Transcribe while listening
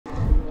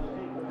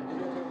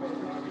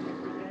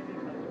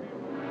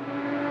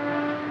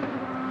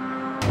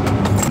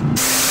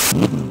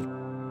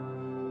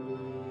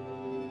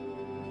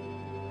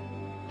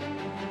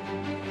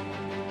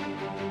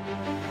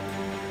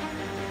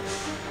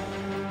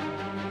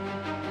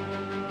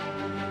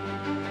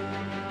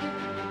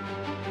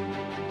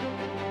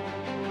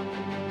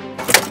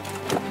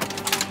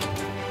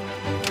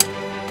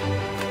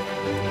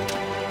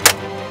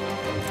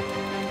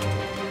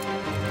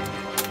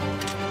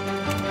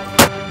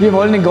Wir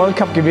wollen den Gold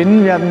Cup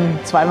gewinnen. Wir hatten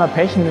zweimal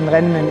Pech in den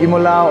Rennen in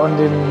Imola und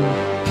in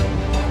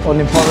Paul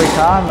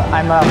Ricard.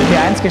 Einmal auf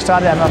P1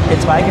 gestartet, einmal auf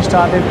P2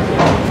 gestartet.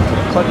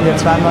 Konnten wir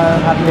zweimal,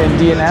 hatten wir ein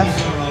DNF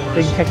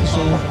wegen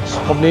technischen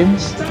Problemen.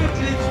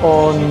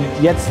 Und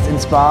jetzt in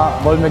Spa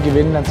wollen wir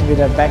gewinnen, dann sind wir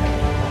wieder back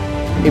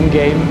im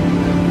Game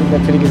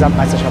für die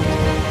Gesamtmeisterschaft.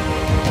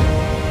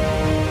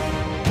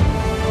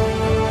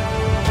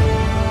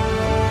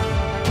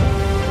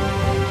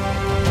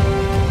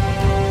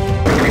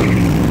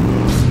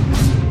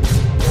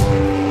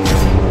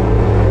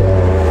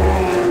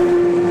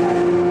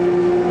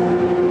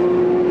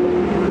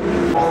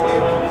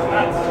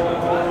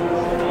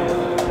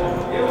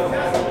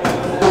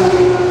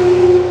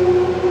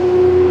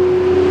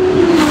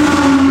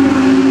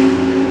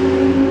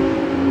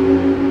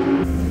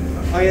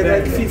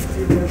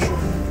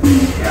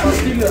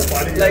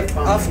 Like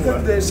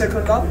after the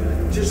second lap,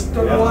 just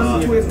turn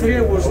 1, 2, and 3,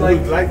 I was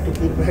like to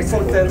put back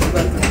 4 tenths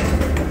back.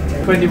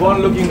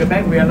 21 looking the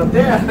back, we are not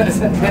there.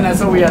 Then I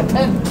saw we are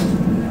 10.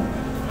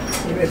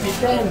 Even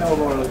 10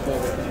 overall.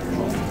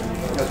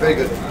 That's very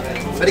good.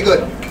 Very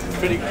good.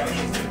 Pretty good.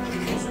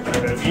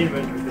 The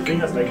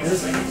fingers like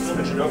this,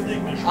 switch it off.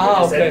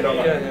 Ah, okay.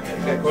 Yeah.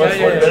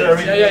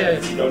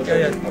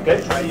 Okay.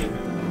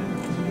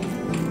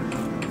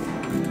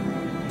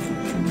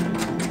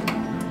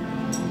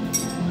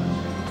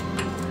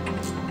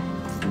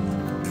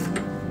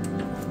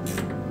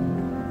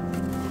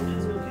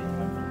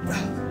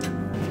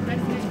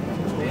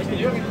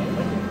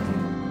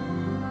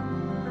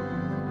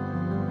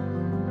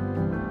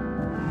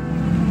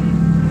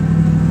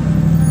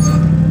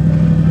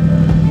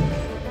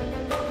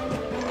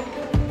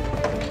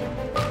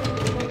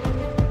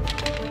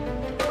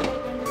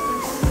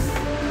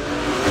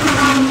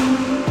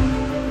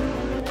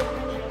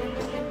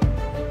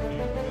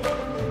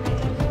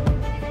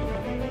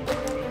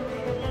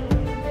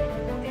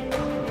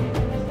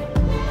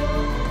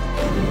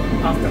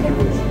 After the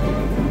rules.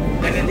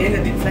 And at the end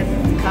of the flat,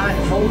 the car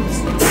holds,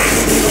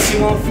 looking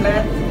more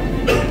flat.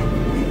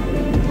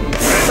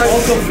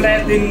 Also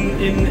flat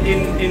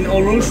in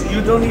all rules,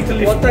 you don't need to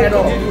lift What time at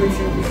all. did you do if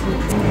you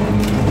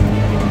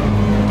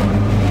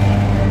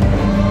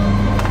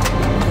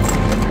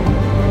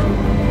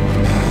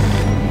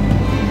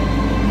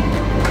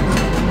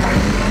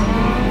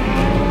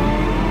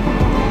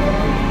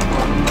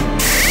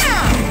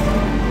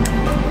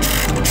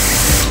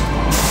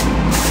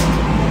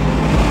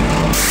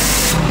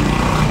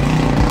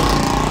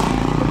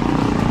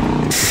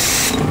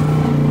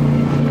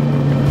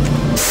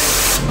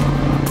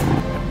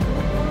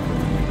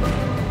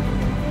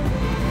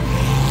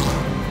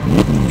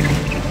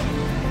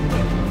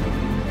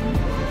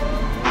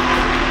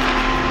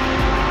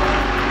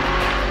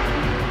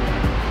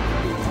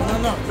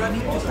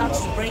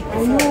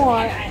No,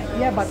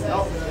 yeah, but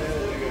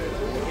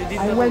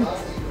I went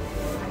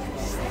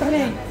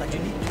straight. But you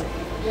need to.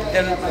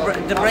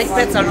 The brake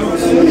pads are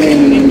loose. You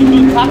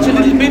need to touch a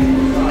little bit,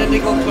 then they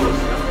go close.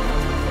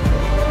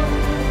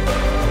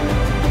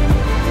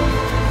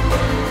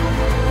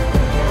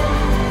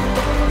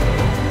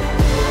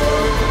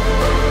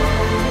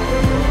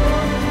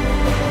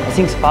 I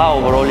think Spa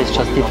overall is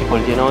just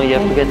difficult, you know, you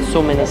have to get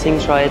so many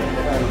things right,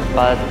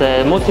 but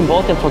most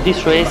important for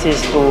this race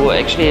is to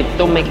actually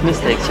don't make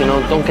mistakes, you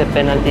know, don't get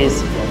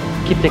penalties,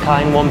 keep the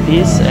car in one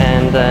piece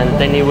and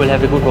then you will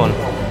have a good one.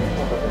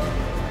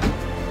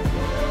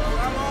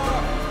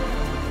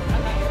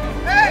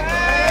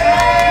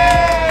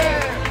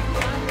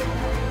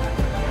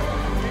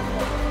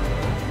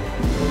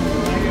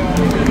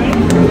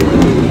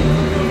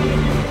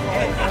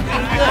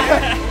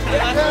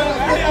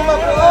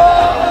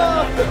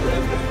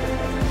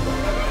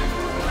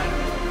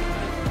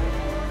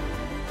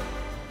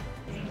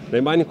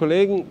 Meine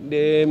Kollegen,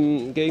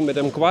 die gehen mit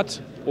dem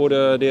Quad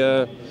oder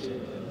der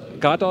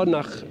Kater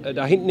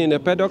da hinten in der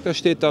Paddock, da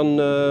steht dann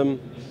eine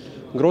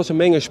große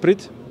Menge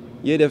Sprit.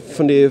 Jede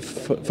von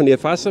der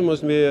Fassen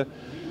müssen wir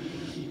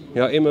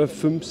ja immer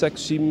 5,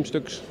 6, 7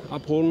 Stück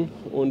abholen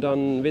und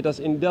dann wird das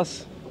in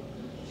das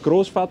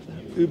Großfahrt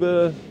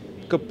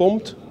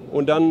übergepumpt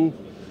und dann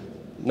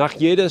nach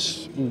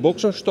jedes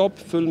Boxenstopp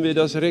füllen wir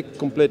das direkt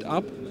komplett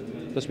ab,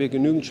 dass wir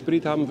genügend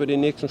Sprit haben für den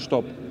nächsten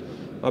Stopp.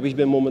 Aber ich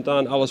bin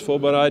momentan alles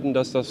vorbereiten,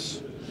 dass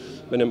das,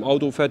 wenn dem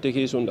Auto fertig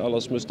ist und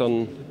alles muss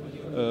dann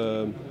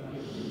sagen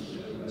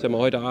wir,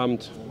 heute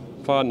Abend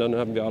fahren, dann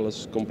haben wir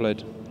alles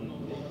komplett.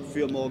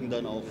 Für morgen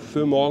dann auch?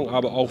 Für morgen,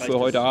 aber auch für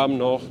heute Abend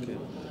noch. Okay.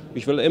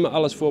 Ich will immer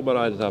alles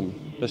vorbereitet haben,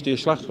 dass die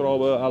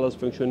Schlachtschraube alles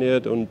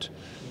funktioniert und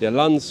der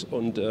Lanz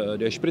und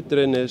der Sprit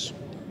drin ist.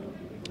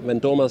 Wenn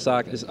Thomas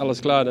sagt, ist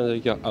alles klar, dann sage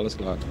ich ja, alles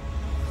klar.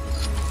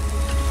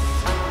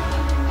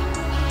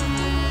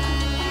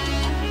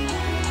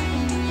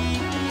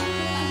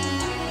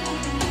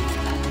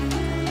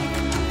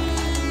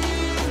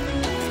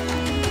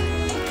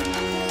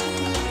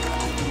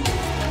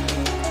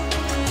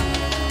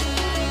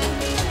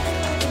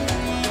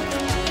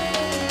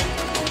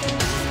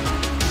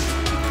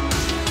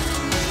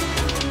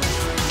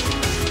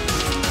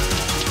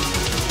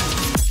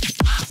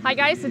 Hi Hi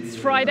guys, it's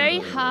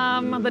Friday,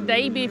 the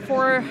day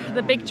before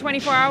the big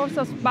 24 hours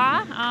of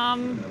Spa.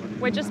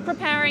 We're just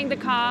preparing the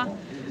car.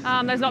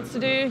 There's lots to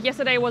do.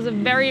 Yesterday was a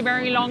very,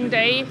 very long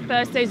day.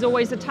 Thursday is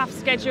always a tough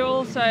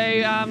schedule, so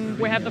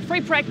we have the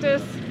free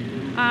practice,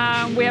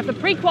 we have the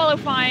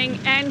pre-qualifying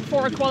and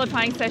 4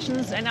 qualifying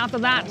sessions, and after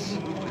that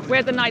we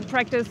had the night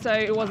practice, so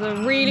it was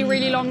a really,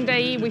 really long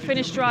day. We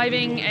finished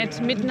driving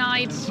at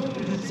midnight,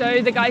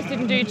 so the guys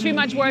didn't do too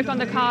much work on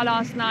the car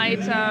last night.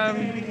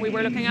 We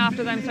were looking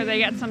after them so they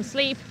get some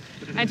sleep.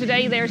 And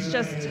today there's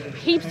just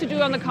heaps to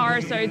do on the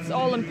car, so it's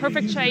all in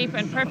perfect shape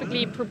and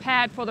perfectly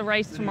prepared for the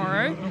race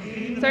tomorrow.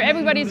 So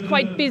everybody's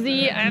quite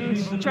busy and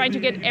trying to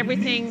get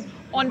everything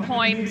on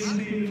point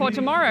for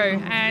tomorrow.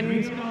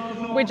 And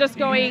we're just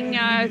going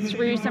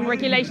through some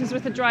regulations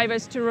with the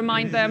drivers to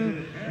remind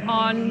them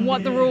on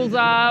what the rules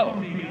are,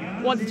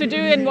 what's to do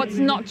and what's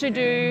not to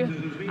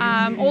do.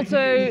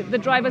 Also, the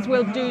drivers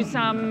will do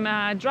some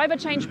driver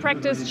change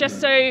practice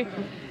just so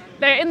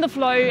they're in the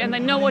flow and they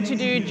know what to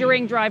do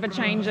during driver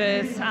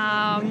changes.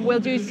 We'll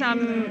do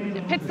some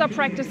pit stop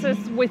practices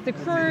with the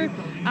crew.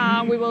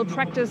 We will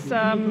practice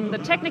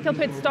the technical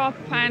pit stop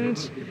and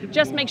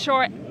just make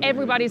sure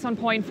everybody's on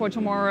point for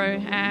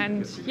tomorrow.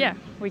 And yeah,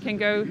 we can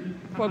go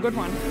for a good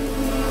one.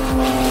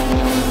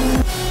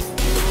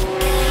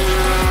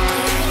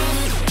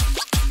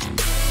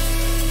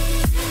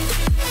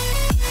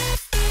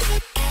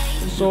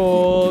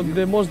 So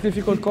the most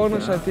difficult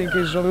corners I think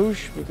is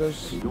Rouge,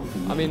 because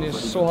I mean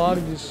it's so hard,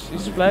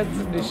 it's flat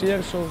this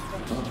year, so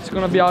it's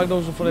gonna be hard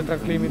also for the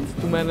track limit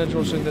to manage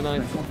also in the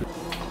night.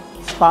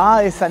 Spa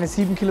ist eine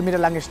 7 Kilometer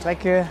lange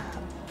Strecke,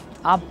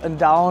 up and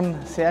down,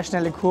 sehr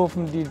schnelle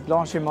Kurven, die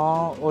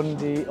Blanchiment und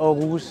die Eau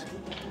Rouge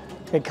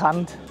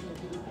bekannt.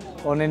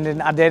 Und in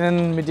den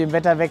Ardennen mit dem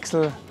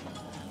Wetterwechsel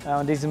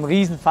und diesem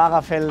riesen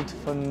Fahrerfeld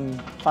von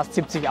fast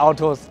 70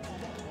 Autos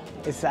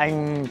ist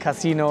ein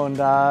Casino und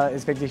da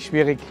ist wirklich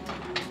schwierig,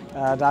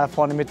 da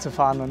vorne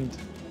mitzufahren. Und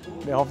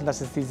wir hoffen,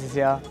 dass es dieses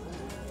Jahr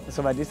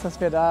soweit ist, dass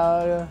wir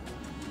da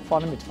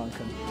vorne mitfahren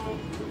können.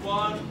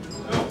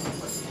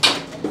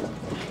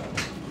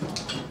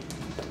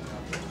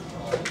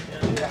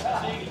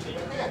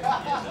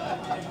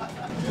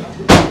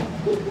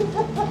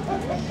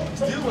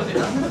 Did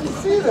you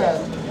see that?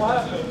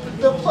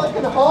 The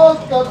fucking hose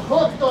got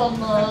hooked on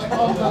the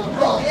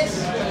rock.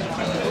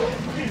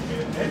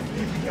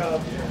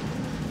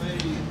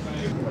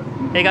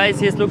 Hey guys,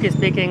 here's Lucas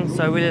speaking.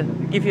 So I will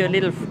give you a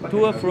little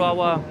tour through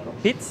our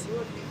pits.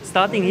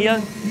 Starting here,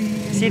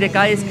 see the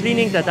guy is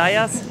cleaning the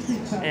tires,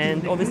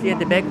 and obviously at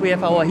the back we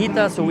have our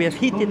heater, so we have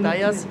heated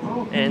tires,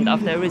 and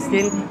after every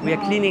stint we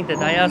are cleaning the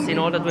tires in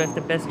order to have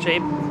the best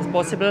shape as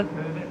possible.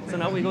 So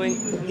now we're going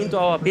into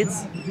our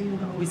pits.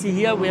 We see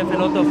here we have a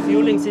lot of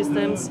fueling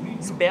systems,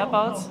 spare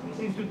parts,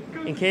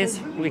 in case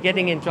we're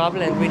getting in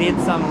trouble and we need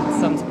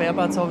some spare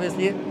parts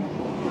obviously.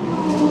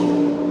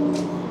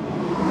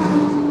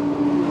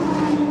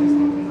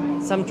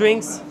 Some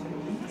drinks,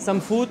 some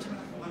food.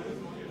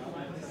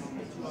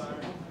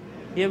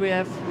 Here we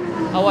have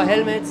our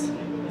helmets.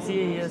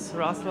 See, here's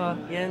Rasla,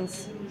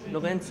 Jens,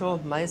 Lorenzo,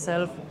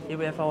 myself. Here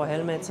we have our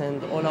helmets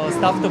and all our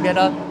stuff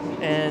together,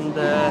 and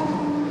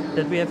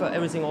that we have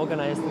everything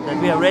organized,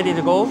 that we are ready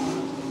to go.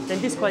 Then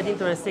this is quite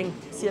interesting.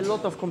 See a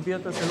lot of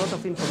computers, a lot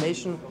of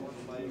information.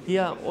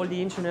 Here are all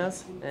the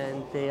engineers,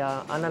 and they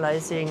are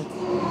analyzing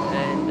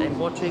and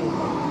watching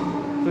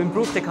to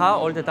improve the car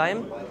all the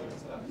time.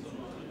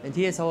 And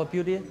here's our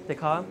beauty, the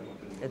car.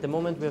 At the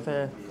moment we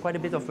have quite a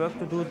bit of work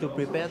to do to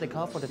prepare the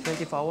car for the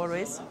 24-hour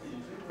race.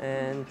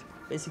 And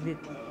basically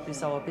this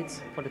is our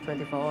pits for the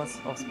 24 hours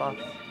of Spa.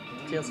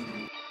 Cheers.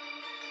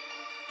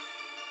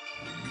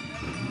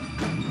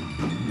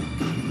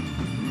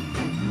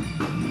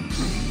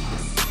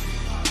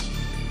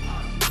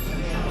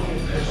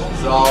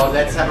 So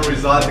let's have a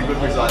result, a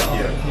good result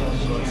here.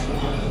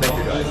 Thank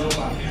you guys.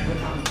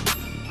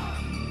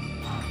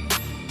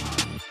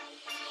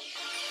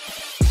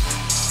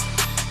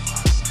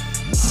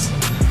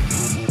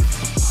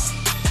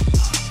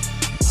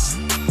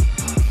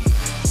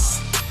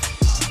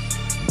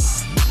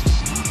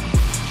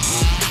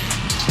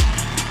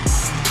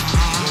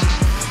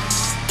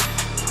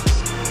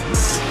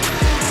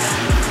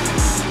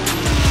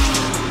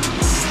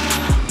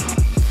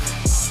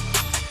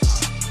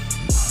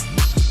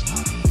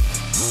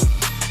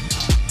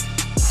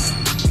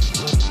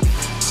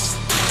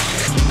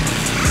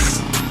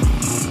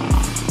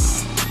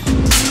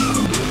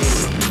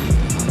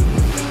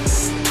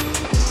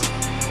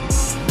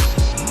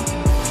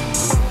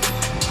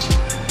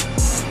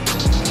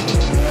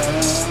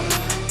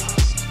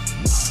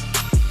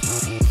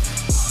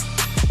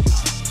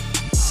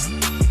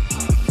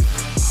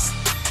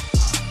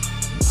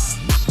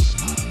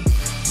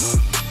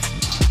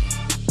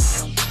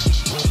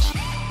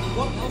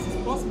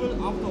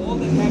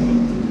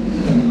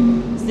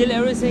 Still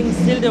everything,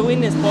 still the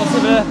win is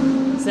possible.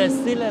 There's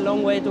still a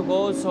long way to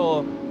go,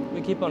 so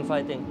we keep on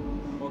fighting.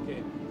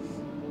 Okay.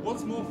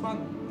 What's more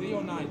fun, day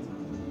or night?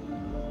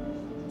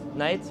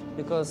 Night,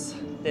 because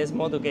there's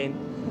more to gain.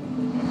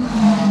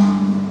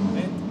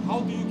 And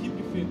how do you keep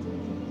you fit?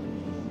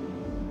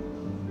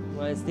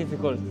 Well, it's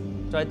difficult.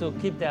 Try to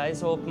keep the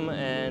eyes open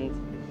and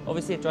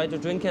obviously try to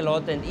drink a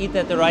lot and eat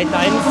at the right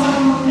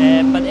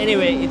times. But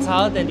anyway, it's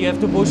hard and you have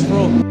to push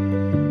through.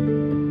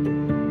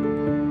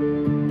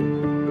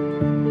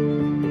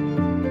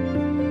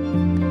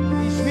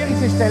 Die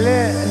schwierigste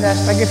Stelle in der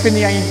Strecke finde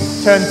ich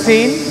eigentlich Turn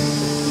 10.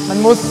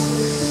 Man muss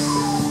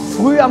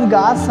früh am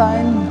Gas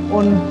sein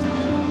und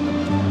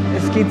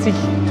es geht sich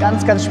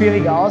ganz, ganz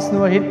schwierig aus,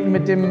 nur hinten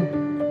mit dem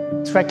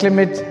Track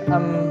Limit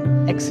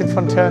am Exit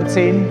von Turn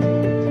 10.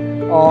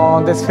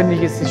 Und das finde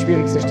ich ist die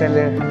schwierigste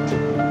Stelle.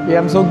 Wir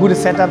haben so ein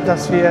gutes Setup,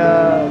 dass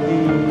wir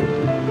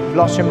die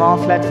Blanchiment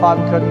Flat fahren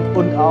können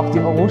und auch die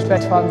Rouge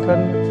Flat fahren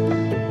können.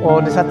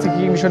 Und es hat sich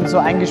irgendwie schon so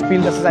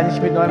eingespielt, dass es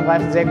eigentlich mit neuem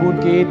Reifen sehr gut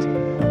geht.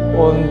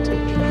 Und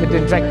mit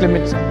den Track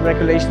Limit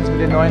Regulations,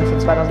 mit den neuen von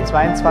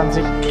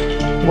 2022,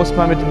 muss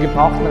man mit dem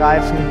gebrauchten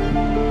Reifen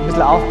ein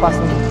bisschen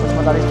aufpassen, dass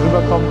man da nicht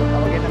drüber kommt.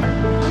 Aber